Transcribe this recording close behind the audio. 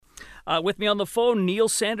With me on the phone, Neil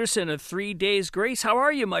Sanderson of 3 Days Grace. How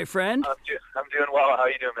are you, my friend? I'm doing well. How are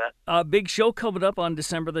you doing, man? Big show coming up on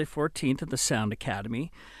December the 14th at the Sound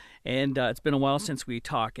Academy. And it's been a while since we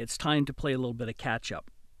talked. It's time to play a little bit of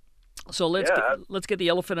catch-up. So Yeah, let's get the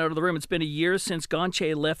elephant out of the room. It's been a year since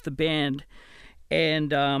Gontier left the band.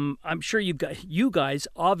 And I'm sure you guys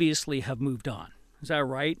obviously have moved on. Is that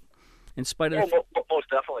right? In spite of most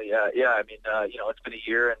definitely. Yeah. I mean, it's been a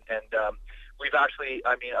year, and we've actually.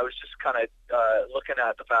 I mean, I was just kind of looking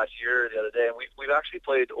at the past year the other day, and we've actually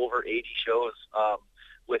played over 80 shows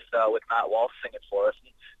with Matt Walst singing for us.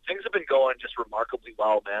 And things have been going just remarkably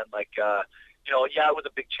well, man. Like, it was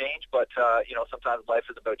a big change, but sometimes life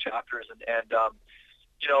is about chapters, and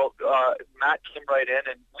Matt came right in,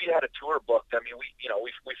 and we had a tour booked. I mean,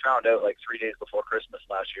 we found out like 3 days before Christmas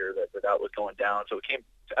last year that was going down, so it came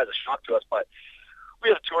as a shock to us. But we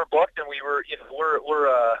had a tour booked, and we were,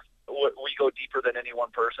 we go deeper than any one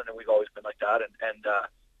person, and we've always been like that.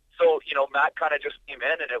 So Matt kind of just came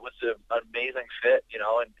in, and it was an amazing fit,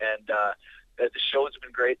 and the shows have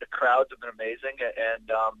been great, the crowds have been amazing, and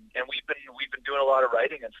we've been doing a lot of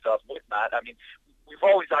writing and stuff with Matt. I mean, we've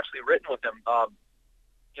always actually written with him.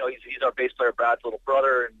 He's our bass player, Brad's little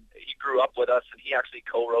brother, and he grew up with us, and he actually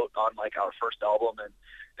co-wrote on like our first album and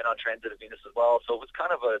on Transit of Venus as well. So it was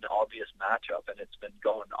kind of an obvious matchup, and it's been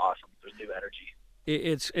going awesome. There's new energy.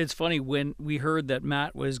 It's funny, when we heard that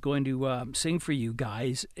Matt was going to sing for you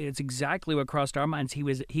guys, it's exactly what crossed our minds.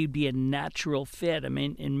 He'd be a natural fit. I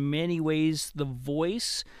mean, in many ways, the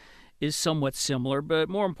voice is somewhat similar, but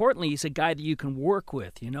more importantly, he's a guy that you can work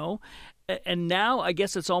with, And now I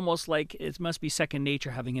guess it's almost like it must be second nature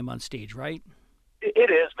having him on stage, right?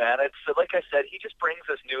 It is, man. It's like I said, he just brings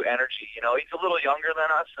this new energy. He's a little younger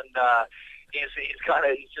than us, and he's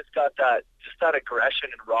just got that aggression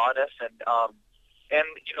and rawness, and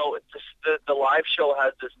the live show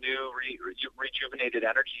has this new rejuvenated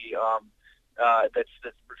energy that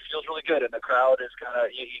feels really good, and the crowd is kind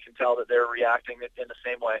of, you can tell that they're reacting in the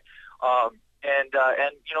same way.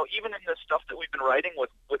 Even in the stuff that we've been writing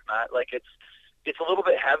with Matt, like it's a little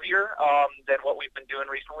bit heavier than what we've been doing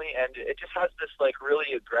recently, and it just has this like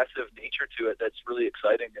really aggressive nature to it that's really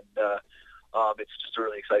exciting, and it's just a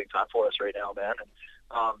really exciting time for us right now, man. And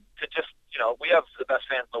we have the best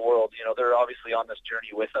fans in the world. They're obviously on this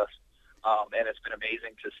journey with us. And it's been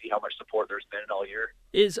amazing to see how much support there's been all year.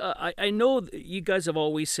 I know you guys have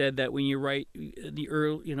always said that when you write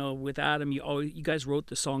with Adam, you guys wrote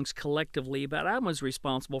the songs collectively, but Adam was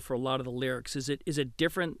responsible for a lot of the lyrics. Is it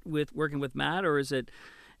different with working with Matt, or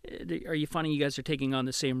are you finding you guys are taking on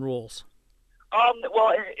the same roles?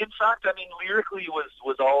 Well, in fact, I mean, lyrically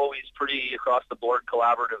was always pretty across the board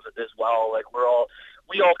collaborative as well. Like we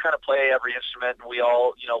all kind of play every instrument, and we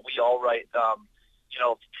all write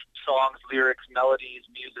songs, lyrics, melodies,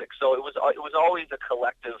 music. So it was always a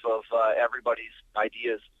collective of everybody's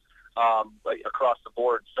ideas across the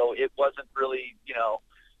board. So it wasn't really,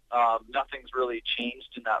 nothing's really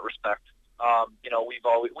changed in that respect.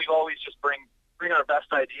 We've always just bring our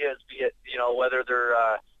best ideas, be it whether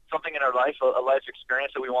they're something in our life, a life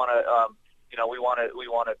experience that we want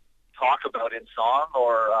to talk about in song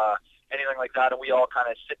or anything like that, and we all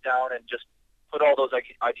kind of sit down and just put all those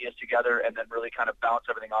ideas together, and then really kind of bounce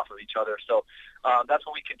everything off of each other. So that's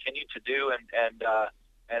what we continue to do, and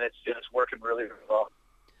it's working really, really well.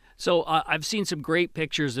 So I've seen some great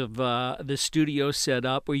pictures of the studio set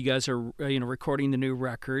up where you guys are recording the new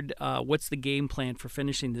record. What's the game plan for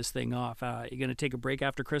finishing this thing off? You going to take a break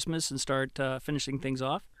after Christmas and start finishing things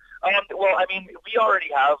off? Well, I mean, we already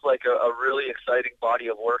have like a really exciting body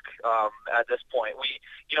of work at this point.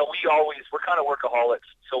 We're kind of workaholics,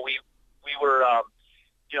 so we were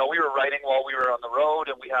writing while we were on the road,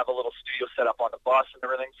 and we have a little studio set up on the bus and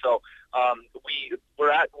everything. So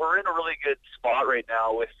we're in a really good spot right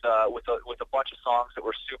now with a bunch of songs that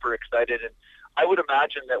we're super excited, and I would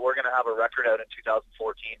imagine that we're going to have a record out in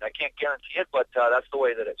 2014. I can't guarantee it, but that's the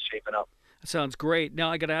way that it's shaping up. Sounds great.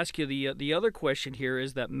 Now I got to ask you, the other question here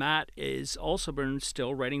is that Matt is also been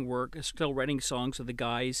still writing songs with the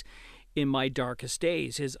guys in My Darkest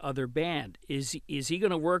Days, his other band. Is he going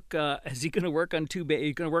to work? Is he going to work on two? Are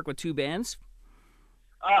you going to work with two bands?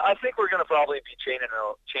 I think we're going to probably be chaining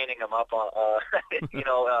them up, and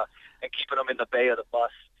keeping them in the bay of the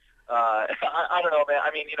bus. I don't know, man.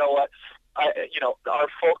 I mean, you know what? Our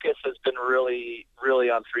focus has been really, really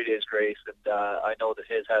on 3 Days Grace, and I know that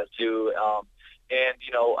his has too.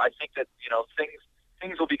 I think that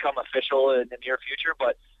things will become official in the near future.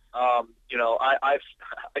 But I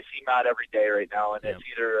see Matt every day right now, and it's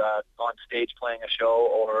either on stage playing a show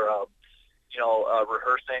or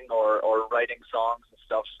rehearsing or writing songs and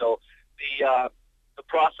stuff. So the the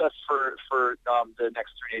process for the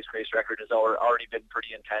next 3 days Grace record has already been pretty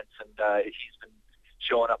intense, and he's been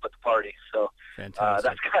showing up at the party. So that's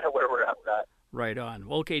kind of where we're at with that. Right on.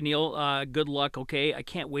 Well, okay, Neil, good luck, okay? I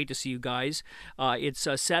can't wait to see you guys. It's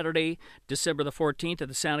Saturday, December the 14th at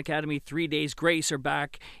the Sound Academy. 3 days Grace are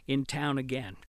back in town again.